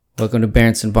Welcome to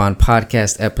Berenson Bond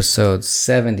Podcast, episode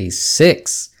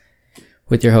 76,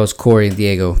 with your host, Corey and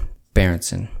Diego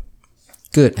Berenson.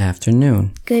 Good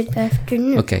afternoon. Good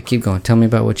afternoon. Okay, keep going. Tell me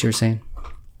about what you were saying.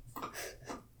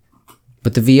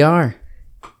 But the VR.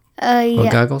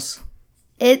 Yeah. Goggles?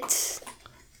 It's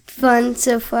fun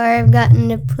so far. I've gotten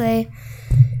to play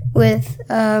with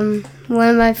one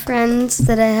of my friends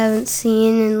that I haven't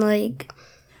seen in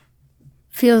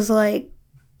feels like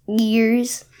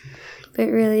years, but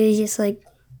really just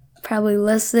probably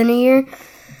less than a year.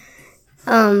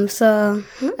 So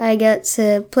I got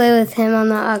to play with him on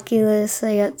the Oculus.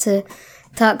 I got to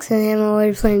talk to him while we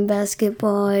were playing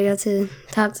basketball. I got to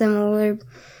talk to him while we were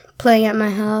playing at my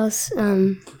house.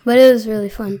 But it was really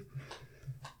fun.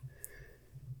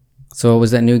 So what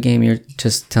was that new game you were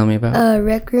just telling me about?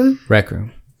 Rec Room. Rec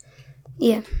Room.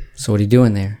 Yeah. So what are you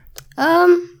doing there?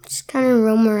 Just kind of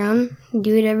roam around,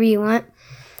 do whatever you want.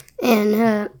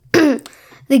 And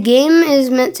the game is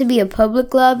meant to be a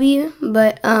public lobby,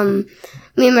 but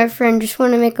me and my friend just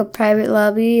want to make a private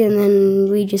lobby, and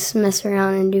then we just mess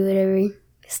around and do whatever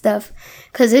stuff.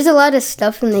 Because there's a lot of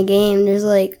stuff in the game. There's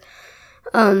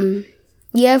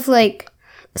you have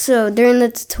so during the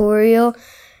tutorial,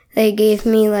 they gave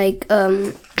me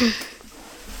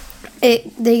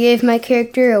they gave my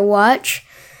character a watch,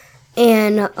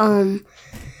 and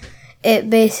it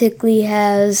basically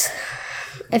has,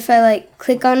 if I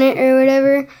click on it or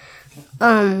whatever,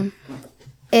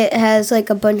 it has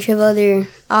a bunch of other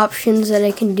options that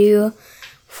I can do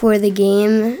for the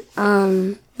game.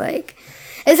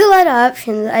 It's a lot of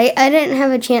options. I didn't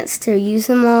have a chance to use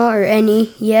them all or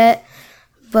any yet,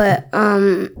 but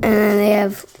and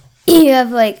then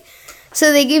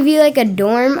so they give you a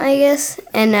dorm, I guess,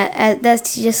 and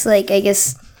that's just I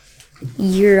guess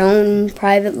your own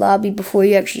private lobby before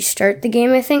you actually start the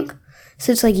game, I think.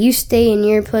 So it's you stay in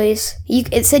your place.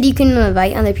 It said you can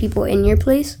invite other people in your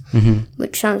place,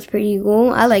 which sounds pretty cool.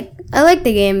 I like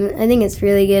the game. I think it's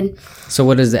really good. So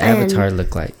what does the avatar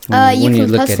look like when you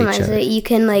look customize it? You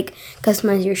can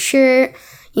customize your shirt.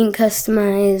 You can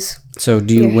customize. So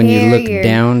when you look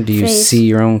down, do you see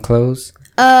your own clothes?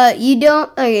 You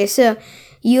don't. Okay, so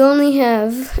you only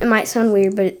have. It might sound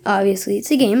weird, but obviously it's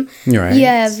a game. You're right. You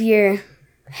have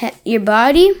your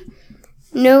body.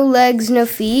 No legs, no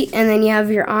feet, and then you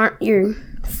have your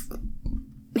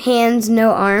hands,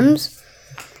 no arms,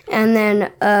 and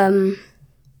then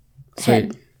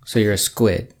head. So you're a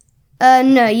squid.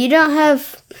 No, you don't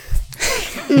have.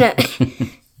 No,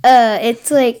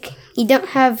 it's you don't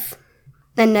have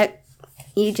a neck.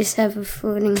 You just have a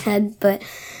floating head, but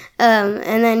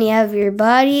and then you have your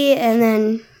body, and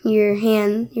then your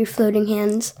floating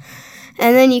hands.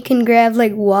 And then you can grab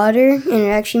water, and it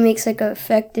actually makes an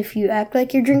effect if you act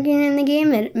like you're drinking in the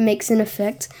game. It makes an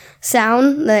effect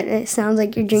sound that it sounds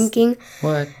like you're drinking.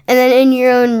 What? And then in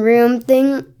your own room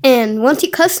thing, and once you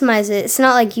customize it, it's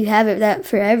not you have it that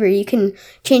forever. You can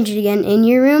change it again in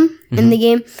your room in the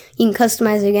game. You can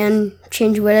customize again,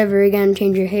 change whatever again,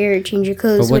 change your hair, change your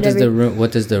clothes. But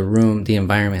what does the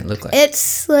environment look like?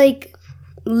 It's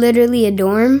literally a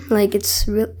dorm. It's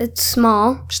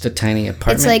small. Just a tiny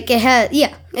apartment? It has,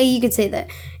 yeah, you could say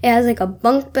that. It has a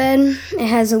bunk bed. It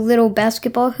has a little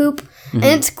basketball hoop. And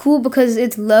it's cool because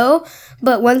it's low,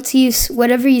 but once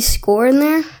whatever you score in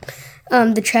there,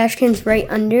 the trash can's right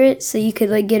under it, so you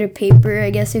could get a paper,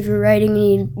 I guess, if you're writing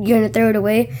and you're going to throw it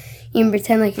away. You can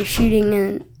pretend you're shooting,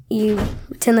 and you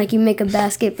pretend you make a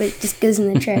basket, but it just goes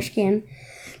in the trash can.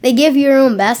 They give you your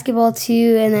own basketball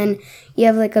too, and then you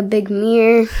have a big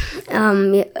mirror,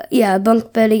 a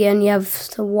bunk bed again. You have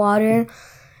the water,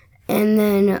 and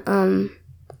then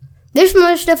there's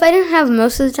more stuff. I didn't have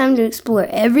most of the time to explore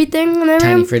everything in the room.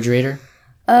 Tiny refrigerator.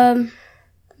 Maybe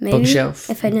bookshelf.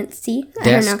 If I didn't see, desk,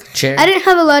 I don't know. Chair. I didn't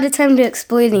have a lot of time to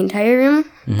explore the entire room,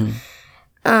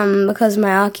 because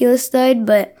my Oculus died.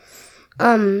 But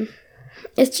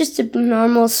it's just a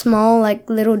normal, small,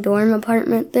 little dorm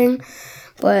apartment thing.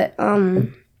 But I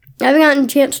haven't gotten a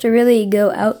chance to really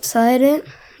go outside it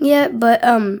yet, but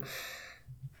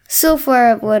so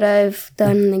far what I've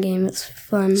done in the game, it's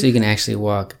fun. So you can actually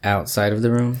walk outside of the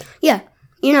room? Yeah,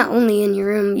 you're not only in your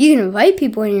room. You can invite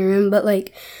people in your room, but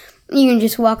you can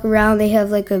just walk around. They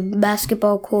have a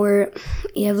basketball court.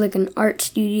 You have an art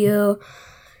studio.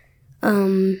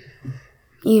 You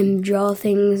can draw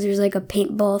things. There's a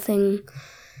paintball thing.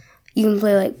 You can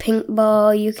play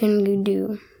paintball. You can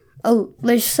do... Oh,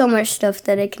 there's so much stuff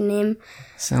that I can name.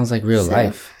 Sounds like real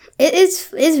life.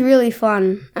 It's really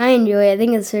fun. I enjoy it. I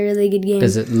think it's a really good game.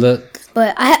 Does it look it's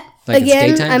daytime? Does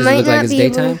it look like it's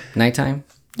daytime? Nighttime?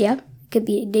 Yeah, it could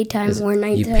be daytime or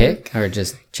nighttime. You pick or it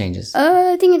just changes?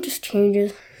 I think it just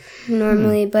changes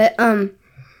normally, but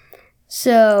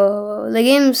So the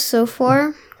game so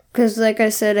far, because like I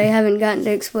said, I haven't gotten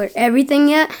to explore everything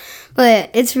yet, but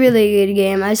it's really a good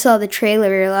game. I saw the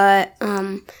trailer a lot.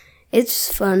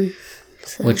 It's fun.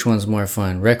 So. Which one's more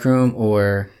fun, Rec Room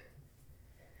or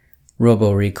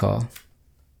Robo Recall?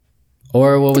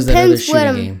 Or what was that other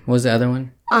shooting game? What was the other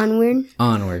one?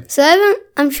 Onward. So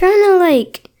I'm trying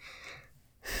to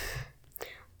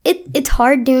it's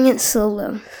hard doing it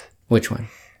solo. Which one?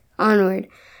 Onward.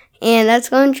 And that's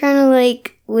why I'm trying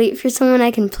to wait for someone I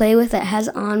can play with that has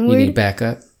Onward. You need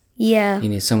backup? Yeah. You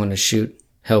need someone to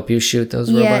help you shoot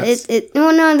those robots? Yeah,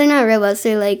 no, they're not robots.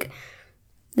 They're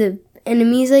the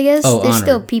enemies, I guess. Oh, they're Onward.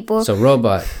 still people. So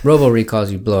Robo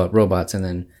Recalls, you blow up robots, and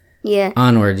then yeah.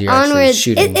 Onward, you're actually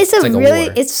shooting. It's like a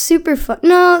war. It's super fun.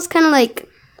 No, it's kind of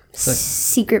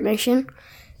secret mission.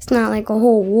 It's not like a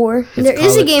whole war. There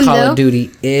is a game, Call though. of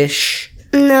Duty-ish.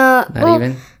 No. Not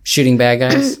even? Shooting bad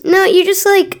guys? No, you just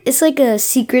it's like a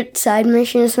secret side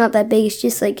mission. It's not that big. It's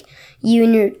just you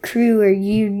and your crew, or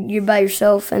you're by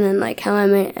yourself, and then how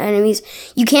many enemies.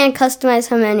 You can't customize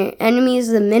how many enemies.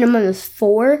 The minimum is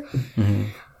 4.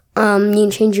 Mm-hmm. You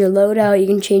can change your loadout. You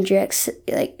can change your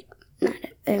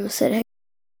I almost said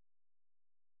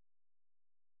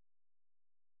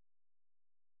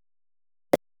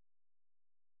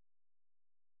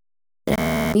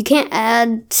you can't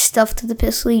add stuff to the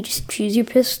pistol. You just choose your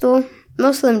pistol.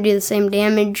 Most of them do the same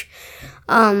damage.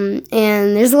 And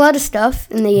there's a lot of stuff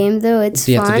in the game, though. It's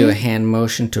Do you fun. have to do a hand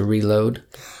motion to reload?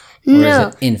 Or No.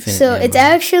 is it infinite? So hand it's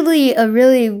motion? actually a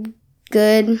really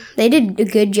good... They did a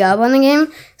good job on the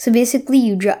game. So basically,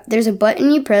 you drop... There's a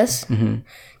button you press. Mm-hmm.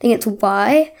 I think it's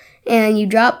Y. And you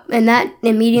drop... And that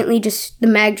immediately the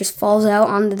mag just falls out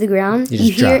onto the ground. It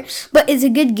just hear drops. it. But it's a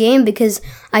good game because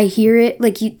I hear it.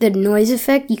 The noise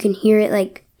effect, you can hear it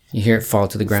You hear it fall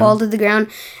to the ground? fall to the ground,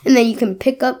 and then you can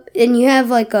pick up, and you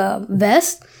have a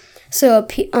vest. So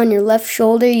on your left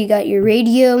shoulder, you got your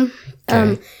radio.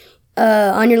 Okay.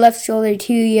 On your left shoulder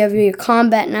too, you have your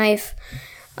combat knife,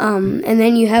 and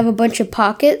then you have a bunch of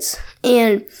pockets.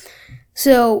 And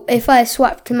so if I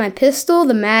swap to my pistol,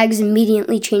 the mags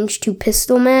immediately change to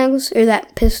pistol mags, or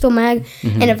that pistol mag.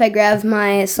 Mm-hmm. And if I grab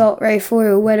my assault rifle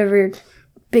or whatever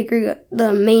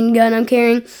the main gun I'm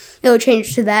carrying, it'll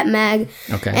change to that mag.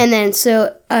 Okay. And then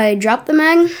so I drop the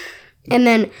mag, and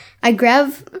then I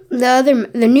grab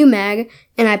the new mag,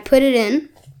 and I put it in.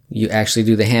 You actually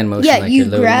do the hand motion Yeah, like you you're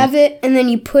loading grab it, and then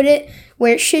you put it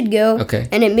where it should go. Okay.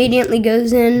 And it immediately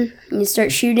goes in, and you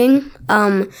start shooting.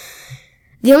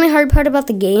 The only hard part about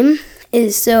the game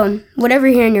is, so whatever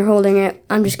hand you're holding it,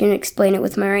 I'm just going to explain it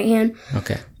with my right hand.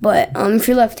 Okay. But if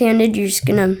you're left-handed, you're just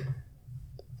going to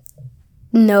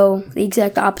know the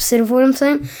exact opposite of what I'm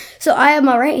saying. So I have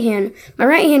my right hand. My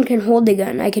right hand can hold the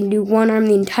gun. I can do one arm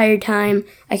the entire time.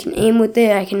 I can aim with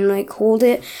it. I can hold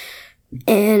it.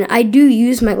 And I do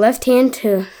use my left hand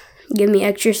to give me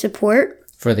extra support.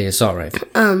 For the assault rifle.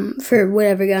 For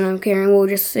whatever gun I'm carrying. We'll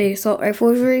just say assault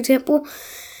rifle, for example.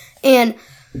 And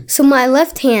so my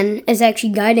left hand is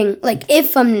actually guiding,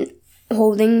 if I'm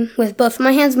holding with both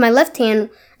my hands, my left hand,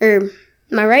 or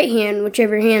my right hand,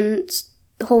 whichever hand's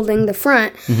holding the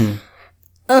front,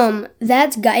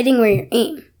 that's guiding where you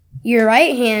aim. Your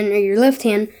right hand or your left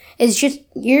hand is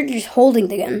you're just holding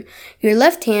the gun. Your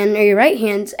left hand or your right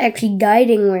hand's actually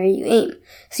guiding where you aim.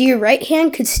 So your right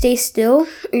hand could stay still,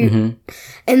 and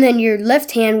then your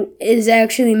left hand is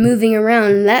actually moving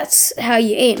around, and that's how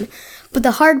you aim. But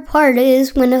the hard part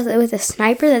is with a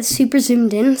sniper that's super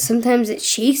zoomed in, sometimes it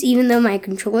shakes, even though my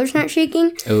controller's not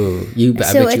shaking. Oh, I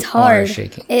bet it's you hard. are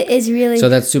shaking. It is really... So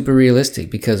that's super realistic,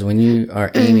 because when you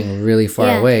are aiming really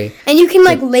far away... And you can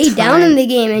lay down in the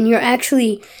game, and you're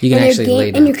actually... You can actually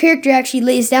lay down. And your character actually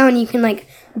lays down, and you can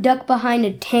duck behind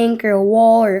a tank or a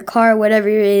wall or a car, whatever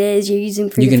it is you're using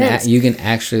for defense. You can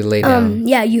actually lay down.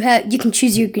 Yeah, you can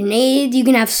choose your grenades. You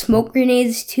can have smoke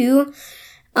grenades too.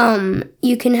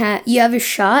 You have a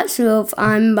shot, so if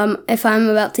I'm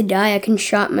about to die, I can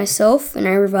shot myself and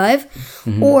I revive.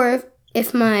 Or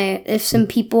if some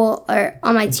people are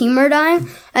on my team are dying,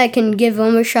 I can give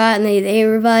them a shot and they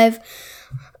revive.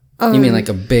 You mean like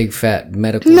a big fat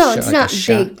medical shot? No, it's like not a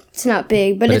shot? big. It's not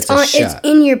big, but it's shot.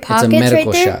 in your pockets It's a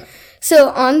medical right there. shot. So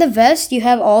on the vest, you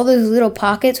have all those little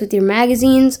pockets with your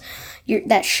magazines,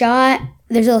 that shot.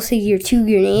 There's also your 2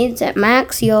 grenades at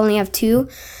max. You only have 2.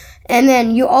 And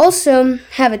then you also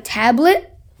have a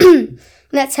tablet.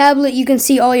 That tablet, you can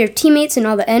see all your teammates and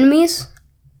all the enemies.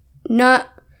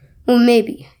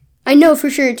 Maybe. I know for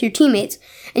sure it's your teammates.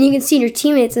 And you can see your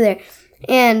teammates there.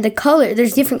 And the color,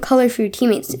 there's different colors for your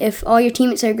teammates. If all your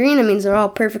teammates are green, that means they're all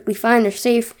perfectly fine. They're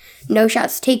safe. No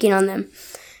shots taken on them.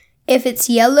 If it's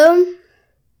yellow,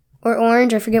 or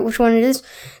orange, I forget which one it is,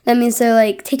 that means they're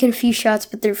like taking a few shots,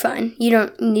 but they're fine. You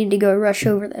don't need to go rush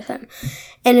over that time.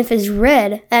 And if it's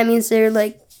red, that means they're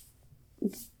like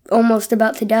almost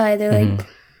about to die. They're like,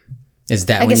 is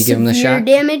that when you give them the shot?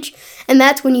 Damage, and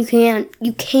that's when you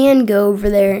can go over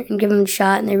there and give them a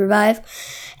shot and they revive.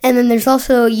 And then there's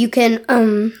also, you can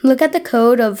look at the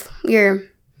code of your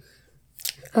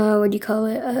what do you call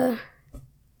it?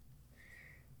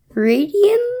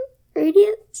 Radius?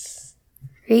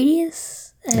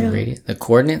 The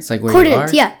coordinates, like where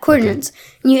coordinates, you are? Yeah, coordinates. Okay.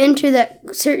 And you enter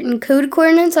that certain code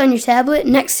coordinates on your tablet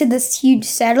next to this huge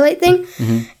satellite thing,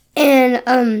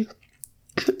 and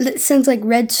it sends like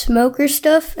red smoke or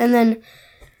stuff. And then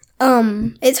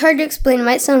it's hard to explain. It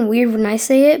might sound weird when I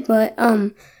say it, but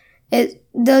it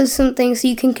does something so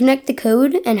you can connect the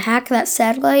code and hack that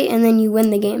satellite, and then you win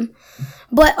the game.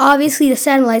 But obviously the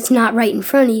satellite's not right in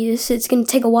front of you, so it's going to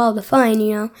take a while to find,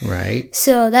 you know? Right.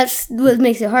 So that's what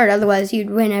makes it hard. Otherwise, you'd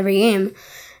win every game.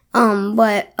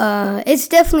 But it's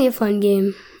definitely a fun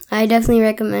game. I definitely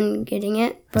recommend getting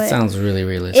it. But it sounds really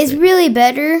realistic. It's really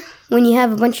better when you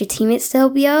have a bunch of teammates to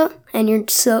help you out, and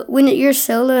when you're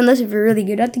solo, unless if you're really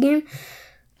good at the game,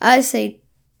 I say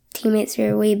teammates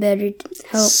are way better to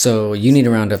help. So you need to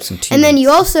round up some teammates. And then you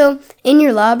also, in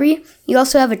your lobby, you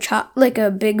also have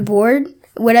a big board.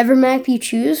 Whatever map you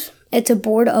choose, it's a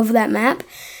board of that map,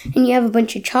 and you have a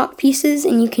bunch of chalk pieces,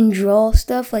 and you can draw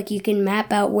stuff, like you can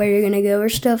map out where you're gonna go or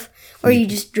stuff, or you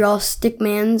just draw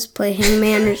stickmans, play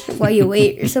hangman or while you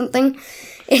wait or something.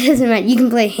 It doesn't matter. You can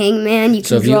play hangman. You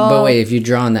can draw. If you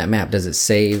draw on that map, does it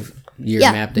save your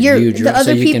map that you drew? The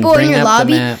other people in your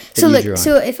lobby.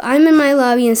 So if I'm in my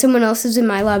lobby and someone else is in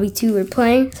my lobby too, we're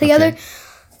playing together.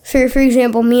 Okay. For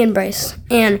example, me and Bryce,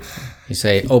 and you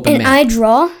say open map. And I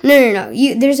draw. No.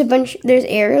 There's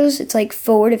arrows. It's like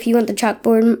forward if you want the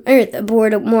chalkboard or the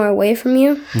board more away from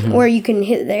you, or you can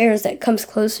hit the arrows that comes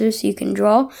closer so you can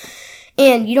draw.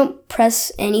 And you don't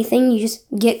press anything. You just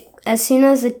get, as soon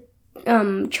as the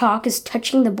chalk is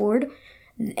touching the board,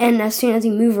 and as soon as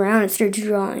you move around, it starts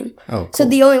drawing. Oh, cool. So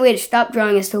the only way to stop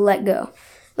drawing is to let go,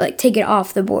 like take it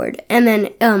off the board. And then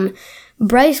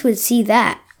Bryce would see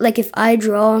that. Like if I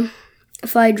draw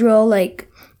like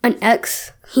an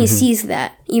X, he sees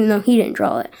that, even though he didn't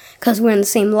draw it, because we're in the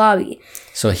same lobby.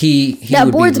 So he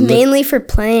that board's mainly for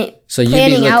planning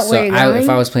out where you're going. If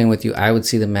I was playing with you, I would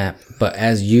see the map, but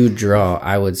as you draw,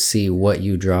 I would see what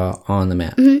you draw on the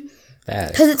map.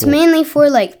 Because it's mainly for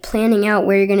like planning out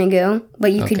where you're gonna go,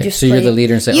 but you could just. So you're the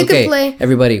leader and say, "Okay,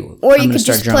 everybody," or you could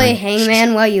just play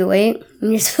hangman while you wait.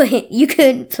 You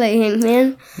could play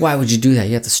hangman. Why would you do that?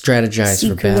 You have to strategize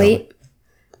for battle. Wait.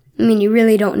 I mean, you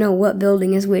really don't know what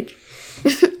building is which.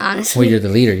 Honestly. Well, you're the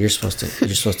leader. You're supposed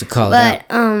to call it out.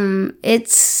 But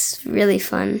it's really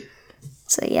fun.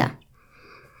 So yeah.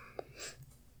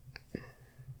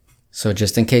 So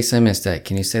just in case I missed that,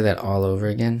 can you say that all over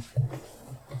again?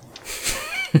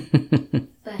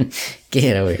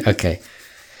 Get over here. Okay.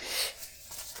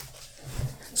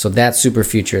 So that's super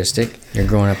futuristic. You're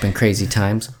growing up in crazy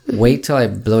times. Wait till I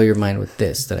blow your mind with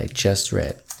this that I just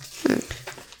read.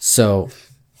 So,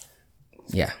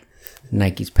 yeah.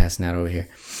 Nike's passing out over here.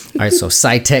 All right, so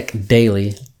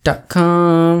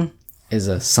SciTechDaily.com is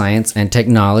a science and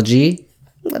technology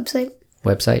website.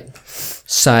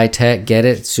 SciTech, get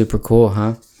it? Super cool,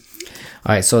 huh?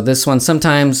 All right, so this one,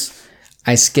 sometimes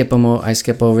I skip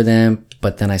over them,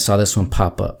 but then I saw this one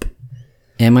pop up.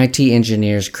 MIT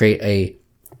engineers create a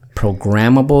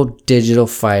programmable digital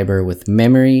fiber with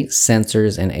memory,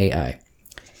 sensors, and AI.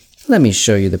 Let me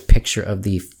show you the picture of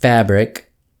the fabric,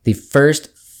 the first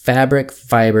fabric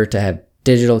fiber to have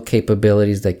digital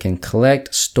capabilities that can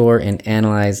collect, store, and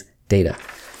analyze data.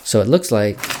 So it looks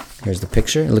like, here's the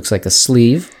picture, it looks like a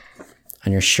sleeve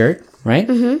on your shirt, right?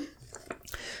 Mm-hmm.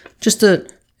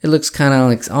 It looks kind of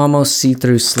like almost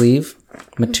see-through sleeve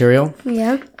material.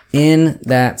 Yeah. In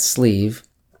that sleeve,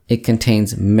 it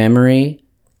contains memory,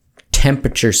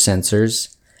 temperature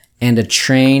sensors, and a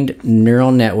trained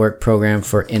neural network program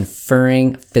for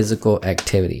inferring physical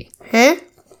activity. Huh?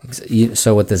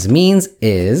 So what this means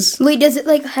is... Wait, does it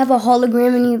like have a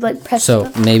hologram and you like press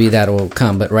So maybe that will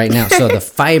come, but right now, so the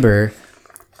fiber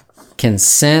can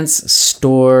sense,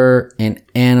 store, and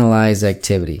analyze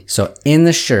activity. So in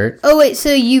the shirt... Oh wait,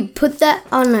 so you put that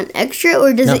on an extra,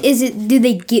 or do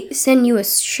they send you a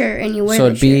shirt and you wear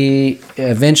it? So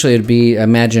eventually it'd be,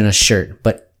 imagine a shirt,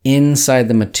 but inside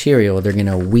the material, they're going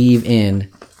to weave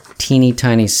in teeny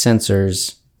tiny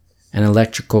sensors and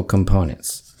electrical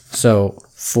components. So,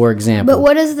 for example... But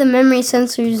what does the memory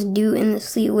sensors do in the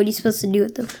sleeve? What are you supposed to do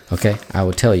with them? Okay, I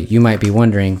will tell you. You might be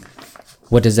wondering,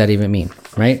 what does that even mean,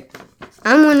 right?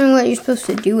 I'm wondering what you're supposed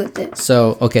to do with it.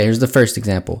 So, okay, here's the first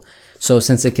example. So,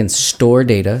 since it can store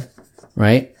data,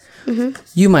 right?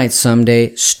 You might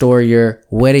someday store your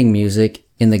wedding music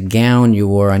in the gown you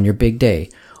wore on your big day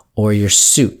or your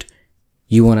suit.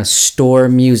 You want to store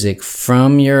music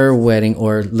from your wedding,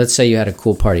 or let's say you had a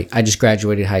cool party. I just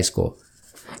graduated high school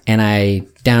and I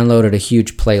downloaded a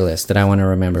huge playlist that I want to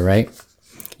remember, right?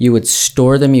 You would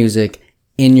store the music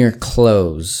in your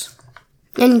clothes.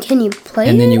 And can you play it?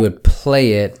 And then you would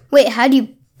play it. Wait, how do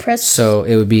you press? So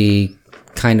it would be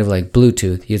kind of like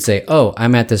Bluetooth. You'd say, oh,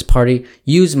 I'm at this party.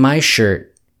 Use my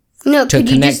shirt No, to could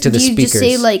you connect just, to the you speakers. just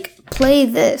say, like, play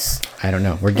this? I don't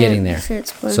know. We're getting there. Sure,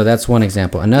 it's fun. So that's one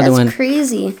example. Another That's one.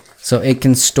 crazy. So it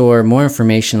can store more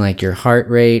information like your heart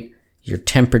rate, your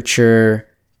temperature,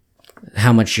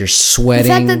 how much you're The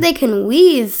sweating. fact that they can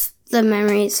weave the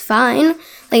memory is fine.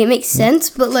 Like, it makes sense,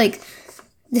 but, like,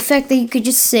 the fact that you could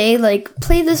just say, like,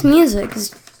 play this music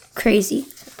is crazy.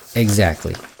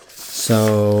 Exactly.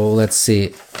 So let's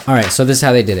see. All right. So this is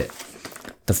how they did it.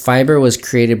 The fiber was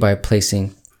created by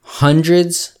placing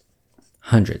hundreds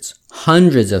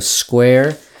of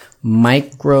square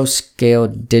micro scale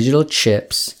digital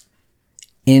chips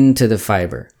into the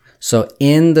fiber. So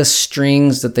in the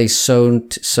strings that they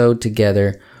sewed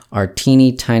together are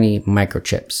teeny tiny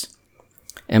microchips.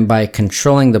 And by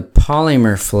controlling the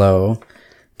polymer flow,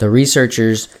 the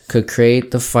researchers could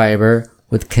create the fiber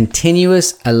with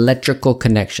continuous electrical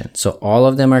connection. So all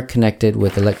of them are connected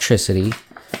with electricity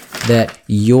that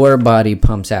your body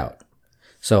pumps out.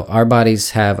 So our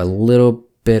bodies have a little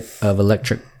bit of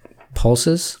electric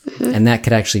pulses, and that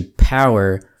could actually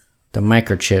power the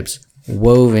microchips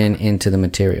woven into the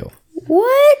material.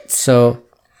 What? So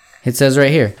it says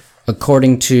right here,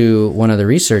 according to one of the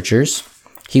researchers,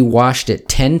 he washed it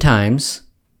 10 times,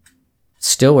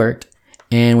 still worked,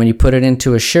 and when you put it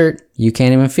into a shirt, you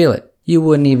can't even feel it. You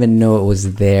wouldn't even know it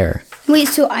was there. Wait,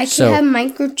 so I can have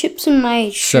microchips in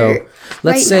my shirt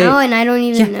let's say, now and I don't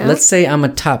even know? Let's say I'm a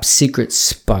top secret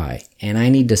spy and I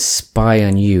need to spy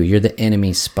on you. You're the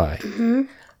enemy spy.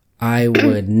 I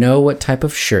would know what type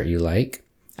of shirt you like.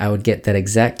 I would get that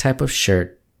exact type of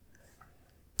shirt,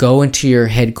 go into your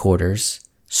headquarters,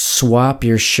 swap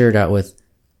your shirt out with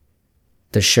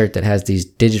the shirt that has these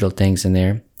digital things in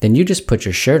there. Then you just put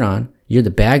your shirt on. You're the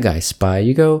bad guy spy.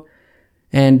 You go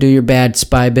and do your bad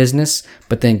spy business.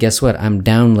 But then guess what? I'm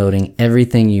downloading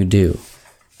everything you do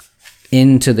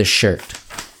into the shirt.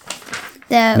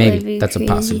 That Maybe would be that's crazy.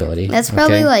 a possibility. That's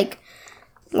probably Okay. like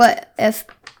what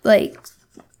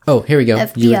Oh, here we go.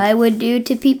 FBI would do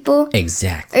to people.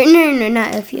 Exactly. Or no,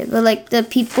 not FBI, but like the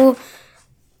people,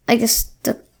 I guess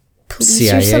the police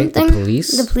CIA, or something. the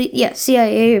police? The police, yeah,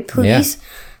 CIA or police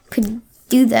could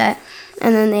do that.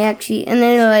 And then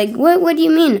they're like, what do you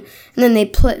mean? And then they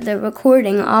put the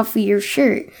recording off of your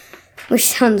shirt, which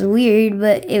sounds weird,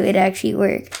 but it would actually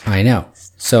work. I know.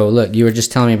 So look, you were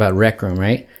just telling me about Rec Room,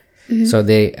 right? So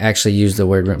they actually use the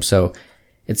word room. So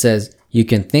it says, you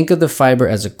can think of the fiber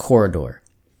as a corridor.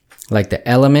 Like the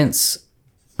elements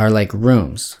are like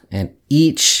rooms, and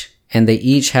they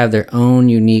each have their own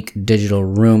unique digital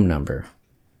room number.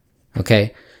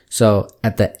 Okay? So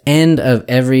at the end of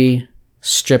every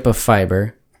strip of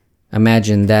fiber,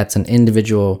 imagine that's an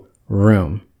individual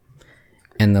room.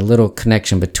 And the little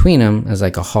connection between them is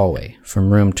like a hallway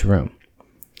from room to room.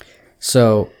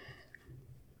 So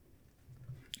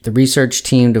the research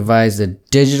team devised a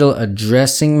digital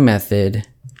addressing method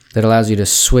that allows you to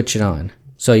switch it on.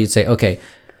 So you'd say, okay,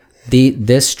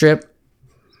 this strip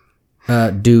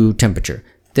do temperature.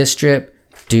 This strip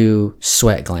do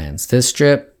sweat glands. This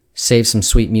strip save some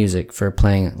sweet music for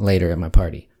playing later at my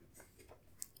party.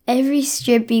 Every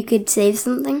strip you could save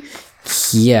something.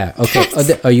 Yeah. Okay.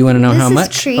 You want to know This how is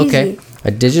much? crazy. Okay. A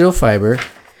digital fiber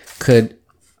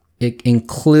it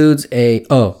includes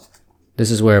this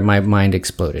is where my mind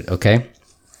exploded. Okay.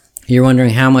 You're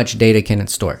wondering how much data can it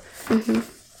store?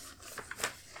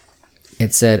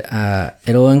 It said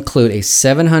it'll include a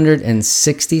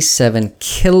 767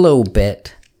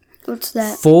 kilobit. What's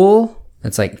that? Full.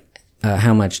 That's like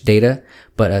how much data,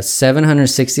 but a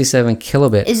 767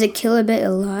 kilobit. Is a kilobit a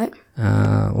lot?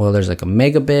 Well, there's like a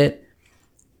megabit,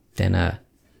 then a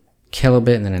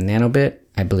kilobit, and then a nanobit,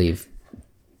 I believe.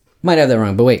 Might have that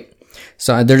wrong, but wait.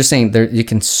 So they're just saying you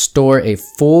can store a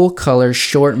full color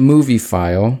short movie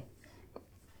file,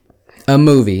 a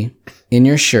movie, in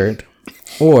your shirt,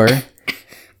 or a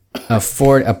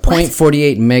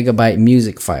 0.48 megabyte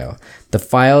music file. The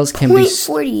files can be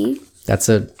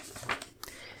 0.40.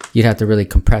 You'd have to really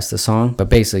compress the song, but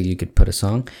basically you could put a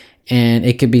song, and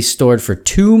it could be stored for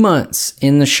 2 months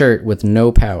in the shirt with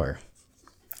no power.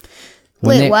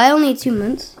 Why only 2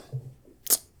 months?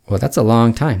 Well, that's a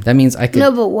long time. That means I could.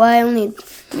 No, but why only?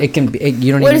 It can be.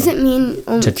 You don't What even does it mean?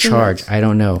 Only to 2 charge. months? I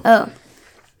don't know. Oh,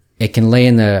 It can lay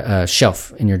in the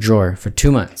shelf in your drawer for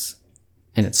 2 months,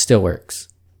 and it still works.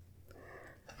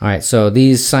 All right, so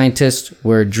these scientists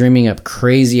were dreaming up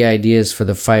crazy ideas for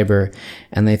the fiber,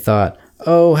 and they thought,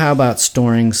 oh, how about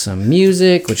storing some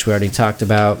music, which we already talked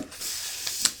about,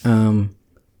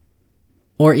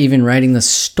 or even writing the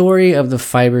story of the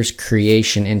fiber's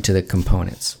creation into the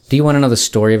components. Do you want to know the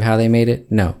story of how they made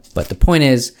it? No, but the point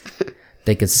is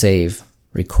they could save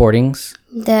recordings.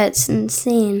 that's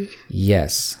insane.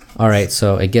 Yes. All right,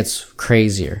 so it gets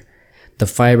crazier. The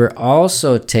fiber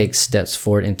also takes steps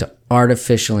forward into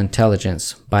artificial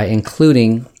intelligence by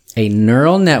including a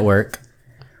neural network,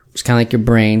 which is kind of like your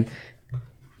brain.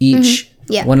 Each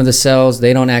Yeah. one of the cells,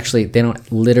 they don't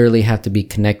literally have to be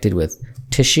connected with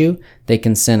tissue. They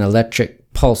can send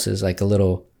electric pulses, like a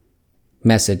little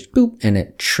message, boop, and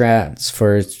it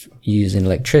transfers using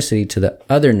electricity to the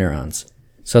other neurons.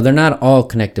 So they're not all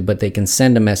connected, but they can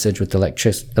send a message with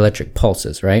electric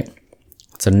pulses, right?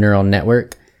 It's a neural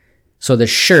network. So the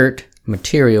shirt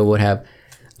material would have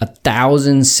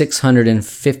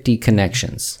 1,650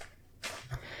 connections.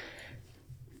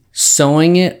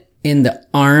 Sewing it in the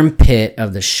armpit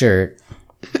of the shirt,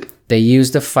 they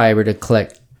used the fiber to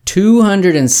collect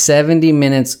 270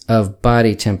 minutes of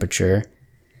body temperature,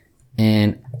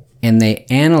 and they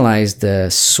analyzed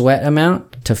the sweat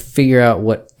amount to figure out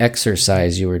what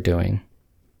exercise you were doing.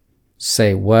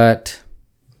 Say what?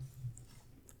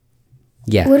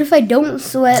 Yeah. What if I don't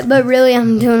sweat, but really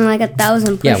I'm doing like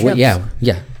 1,000 push-ups? Yeah.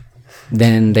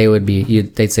 Then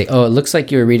they'd say, oh, it looks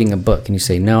like you were reading a book. And you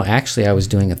say, no, actually I was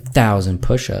doing 1,000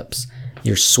 push-ups.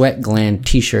 Your sweat gland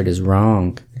t-shirt is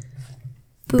wrong.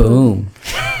 Boom.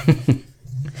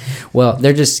 Well,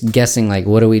 they're just guessing, like,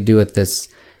 what do we do with this?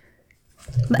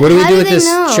 What do we do with this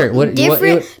shirt?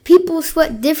 People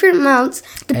sweat different amounts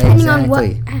depending on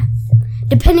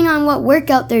what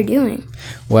workout they're doing.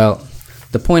 Well,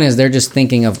 the point is they're just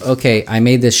thinking of, okay, I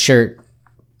made this shirt.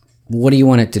 What do you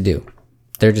want it to do?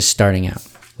 They're just starting out.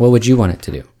 What would you want it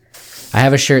to do? I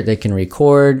have a shirt that can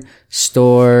record,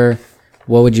 store.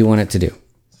 What would you want it to do?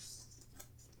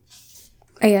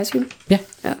 Are you asking? Yeah.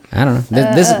 Oh. I don't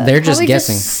know. They're just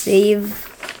guessing. Just save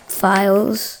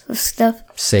files of stuff.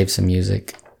 Save some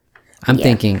music. I'm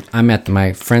thinking, I'm at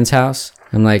my friend's house.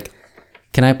 I'm like,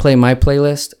 can I play my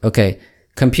playlist? Okay.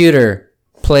 Computer,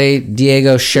 play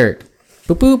Diego shirt.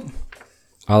 Boop, boop.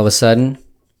 All of a sudden,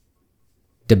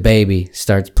 DaBaby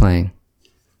starts playing.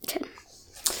 Okay.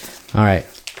 All right.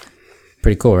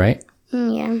 Pretty cool, right?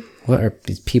 Yeah. What are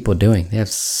these people doing? They have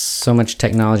so much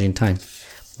technology and time.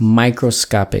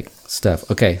 Microscopic stuff.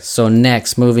 Okay, so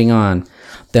next, moving on.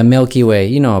 The Milky Way.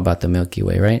 You know about the Milky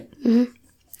Way, right? Mm-hmm.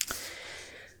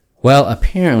 Well,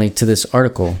 apparently to this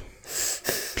article,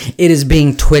 it is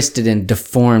being twisted and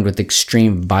deformed with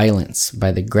extreme violence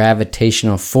by the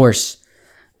gravitational force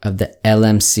of the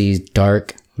LMC's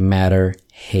dark matter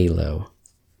halo.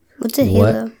 What's a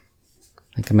halo?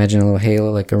 Like imagine a little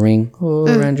halo, like a ring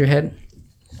around your head.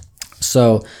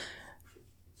 So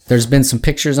there's been some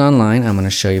pictures online. I'm going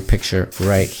to show you a picture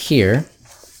right here.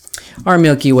 Our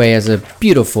Milky Way has a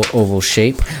beautiful oval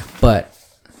shape, but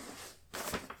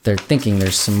they're thinking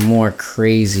there's some more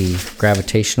crazy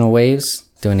gravitational waves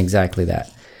doing exactly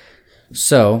that.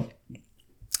 So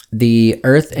the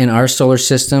Earth in our solar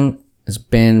system has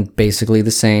been basically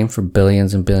the same for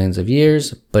billions and billions of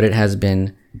years, but it has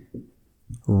been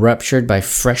ruptured by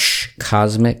fresh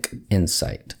cosmic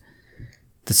insight.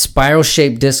 The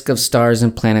spiral-shaped disk of stars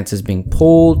and planets is being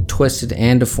pulled, twisted,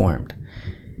 and deformed.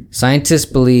 Scientists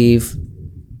believe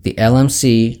the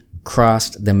LMC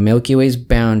crossed the Milky Way's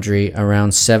boundary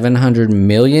around 700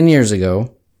 million years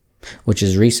ago, which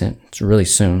is recent. It's really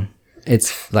soon.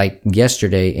 It's like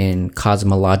yesterday in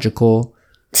cosmological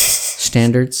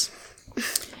standards.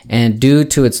 And due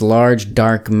to its large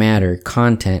dark matter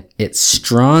content, it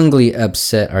strongly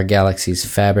upset our galaxy's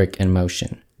fabric and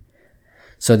motion.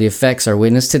 So the effects are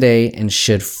witnessed today and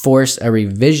should force a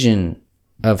revision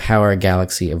of how our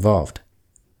galaxy evolved.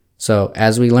 So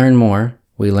as we learn more,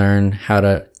 we learn how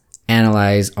to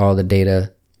analyze all the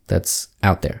data that's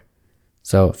out there.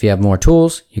 So if you have more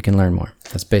tools, you can learn more.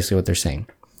 That's basically what they're saying.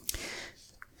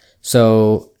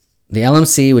 So the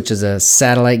LMC, which is a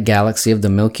satellite galaxy of the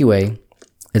Milky Way,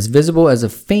 is visible as a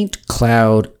faint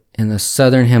cloud in the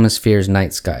southern hemisphere's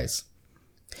night skies.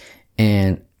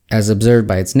 And as observed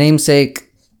by its namesake,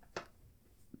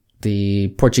 the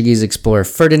Portuguese explorer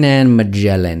Ferdinand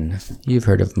Magellan. You've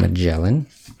heard of Magellan?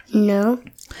 No.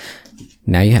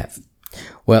 Now you have.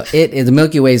 Well, the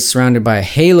Milky Way is surrounded by a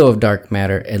halo of dark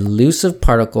matter, elusive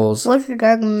particles. What's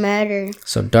dark matter?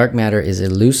 So dark matter is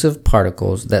elusive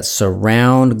particles that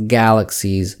surround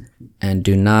galaxies and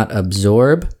do not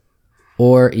absorb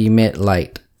or emit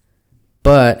light,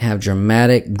 but have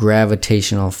dramatic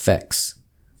gravitational effects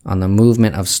on the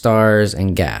movement of stars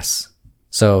and gas.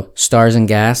 So stars and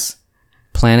gas,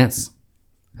 planets,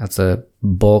 that's a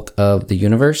bulk of the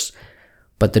universe.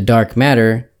 But the dark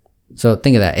matter, so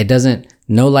think of that.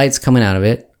 No light's coming out of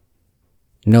it.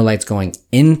 No light's going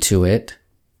into it.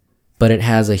 But it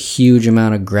has a huge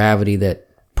amount of gravity that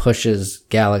pushes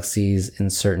galaxies in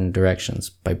certain directions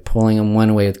by pulling them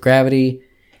one way with gravity,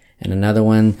 and another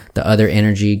one, the other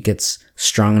energy gets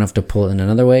strong enough to pull it in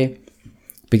another way.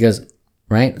 Because,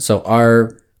 right? So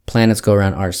our planets go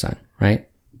around our sun, right?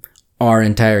 Our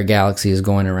entire galaxy is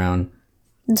going around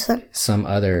The sun. some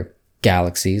other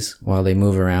galaxies while they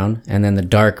move around, and then the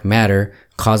dark matter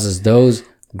causes those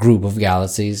group of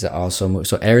galaxies to also move.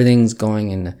 So everything's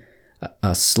going in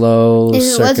a slow If it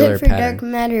circular wasn't for pattern. dark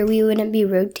matter, we wouldn't be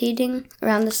rotating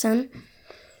around the sun.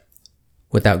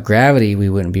 Without gravity, we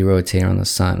wouldn't be rotating on the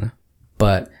sun.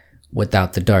 But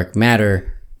without the dark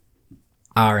matter,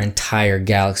 our entire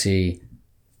galaxy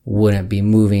wouldn't be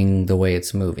moving the way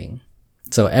it's moving.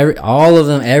 So all of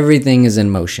them, everything is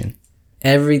in motion.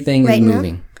 Everything Right is now?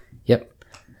 moving. Yep.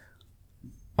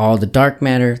 All the dark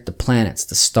matter, the planets,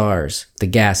 the stars, the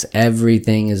gas,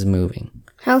 everything is moving.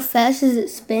 How fast is it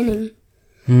spinning?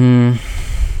 I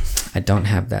don't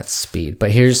have that speed, but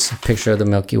here's a picture of the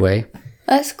Milky Way.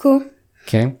 That's cool.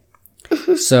 Okay.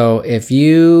 So if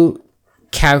you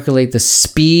calculate the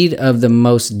speed of the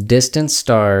most distant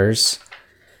stars,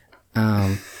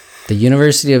 the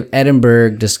University of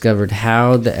Edinburgh discovered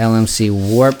how the LMC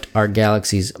warped our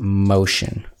galaxy's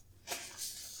motion.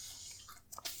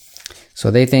 So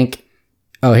they think,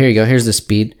 oh, here you go. Here's the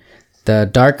speed. The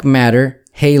dark matter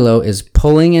halo is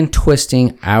pulling and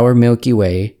twisting our Milky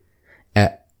Way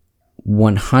at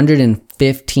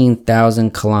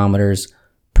 115,000 kilometers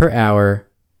per hour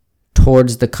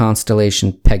towards the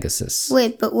constellation Pegasus.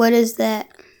 Wait, but what is that?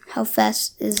 How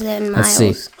fast is that in miles?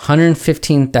 Let's see,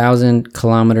 115,000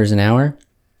 kilometers an hour.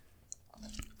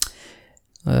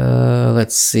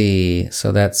 Let's see. So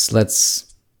let's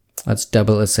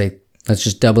double. Let's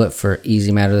just double it for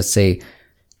easy matter. Let's say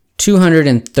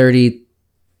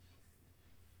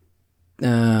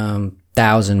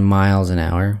 230,000 miles an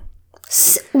hour.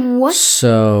 What?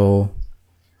 So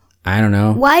I don't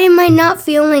know. Why am I not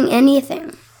feeling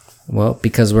anything? Well,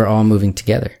 because we're all moving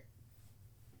together.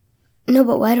 No,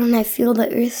 but why don't I feel the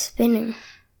Earth spinning?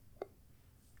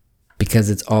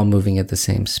 Because it's all moving at the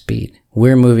same speed.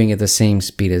 We're moving at the same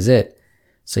speed as it,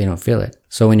 so you don't feel it.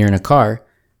 So when you're in a car,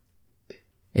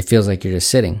 it feels like you're just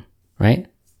sitting, right?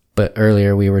 But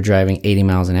earlier we were driving 80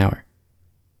 miles an hour.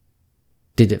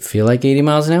 Did it feel like 80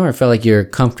 miles an hour? It felt like you're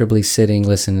comfortably sitting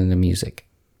listening to music.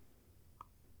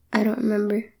 I don't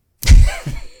remember.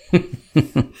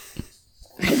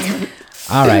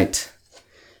 All right.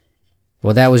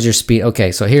 Well, that was your speed.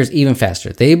 Okay, so here's even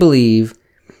faster. They believe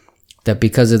that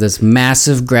because of this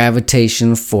massive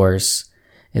gravitation force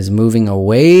is moving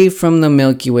away from the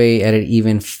Milky Way at an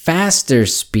even faster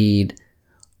speed,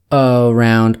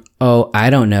 around,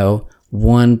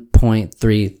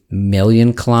 1.3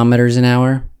 million kilometers an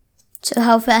hour. So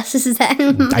how fast is that?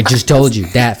 I just told you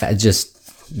that fast. Just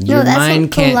your No, that's mind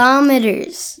like can't.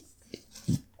 kilometers.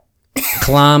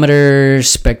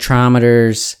 Kilometers,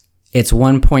 spectrometers. It's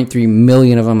 1.3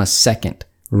 million of them a second.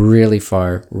 Really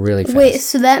far, really fast. Wait,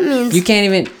 so that means You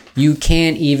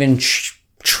can't even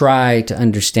try to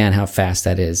understand how fast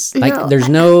that is. Like, No, there's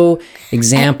no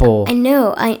example. I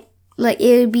know.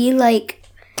 It would be like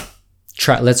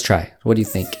Let's try. What do you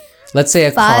think? Let's say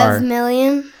a 5 car.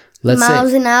 million Let's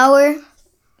miles say. an hour.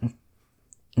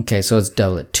 Okay, so let's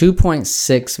double it.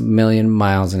 2.6 million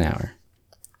miles an hour.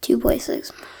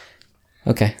 2.6.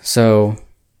 Okay, so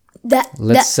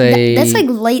That's say- like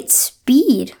light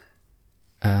speed.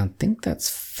 I think that's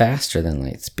faster than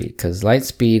light speed, because light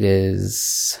speed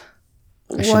is.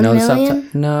 I should 1 know this off million?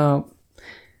 top. No.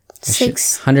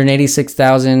 6.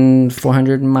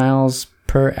 186,400 miles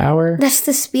per hour. That's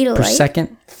the speed of Per light.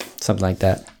 second, something like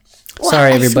that. What?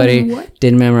 Sorry, everybody, What?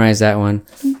 didn't memorize that one.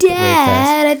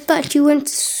 Dad, I thought you went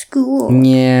to school.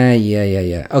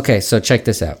 Yeah. Okay, so check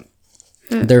this out.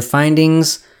 Their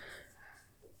findings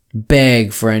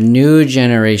beg for a new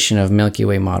generation of Milky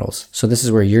Way models. So this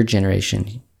is where your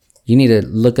generation, you need to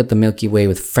look at the Milky Way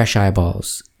with fresh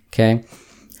eyeballs. Okay,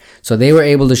 so they were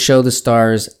able to show the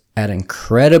stars at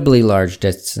incredibly large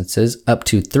distances, up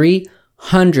to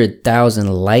 300,000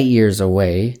 light years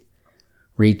away,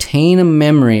 retain a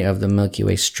memory of the Milky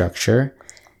Way structure,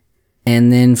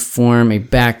 and then form a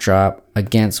backdrop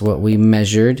against what we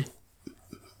measured,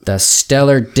 the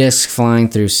stellar disk flying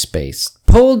through space,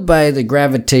 pulled by the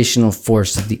gravitational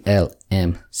force of the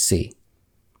LMC.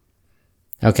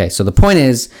 Okay, so the point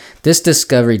is, this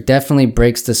discovery definitely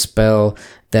breaks the spell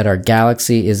that our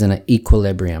galaxy is in an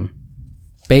equilibrium.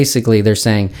 Basically, they're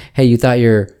saying, hey, you thought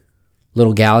your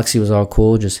little galaxy was all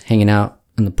cool, just hanging out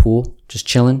in the pool, just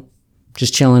chilling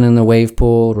in the wave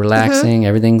pool, relaxing,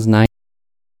 everything's nice.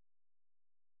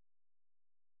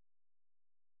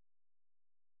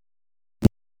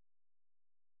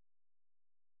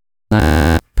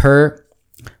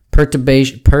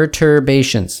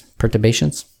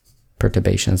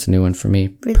 Perturbations, a new one for me.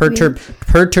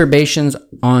 Perturbations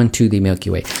onto the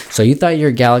Milky Way. So you thought your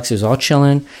galaxy was all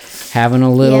chilling, having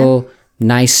a little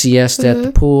nice siesta at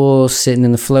the pool, sitting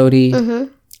in the floaty.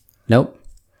 Nope.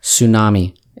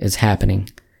 Tsunami is happening.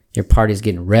 Your party's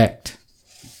getting wrecked.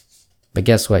 But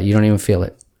guess what? You don't even feel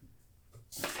it.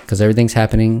 Because everything's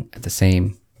happening at the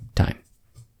same time.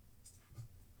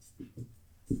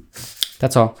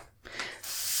 That's all.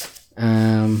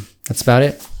 That's about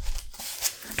it.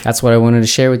 That's what I wanted to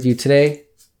share with you today.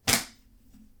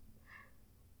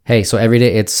 Hey, so every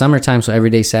day, it's summertime, so every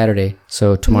day Saturday.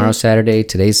 So tomorrow's Saturday,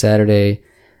 today's Saturday.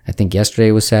 I think yesterday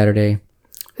was Saturday.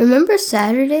 Remember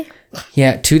Saturday?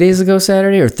 Yeah, 2 days ago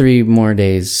Saturday, or 3 more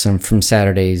days from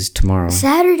Saturdays tomorrow.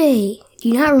 Saturday. Do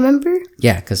you not remember?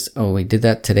 Yeah, because, we did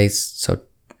that today. So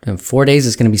in 4 days,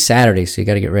 it's going to be Saturday, so you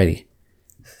got to get ready.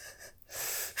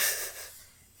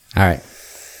 All right.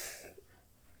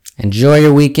 Enjoy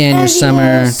your weekend, your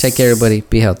summer. Take care, everybody.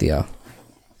 Be healthy, y'all.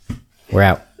 We're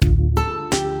out.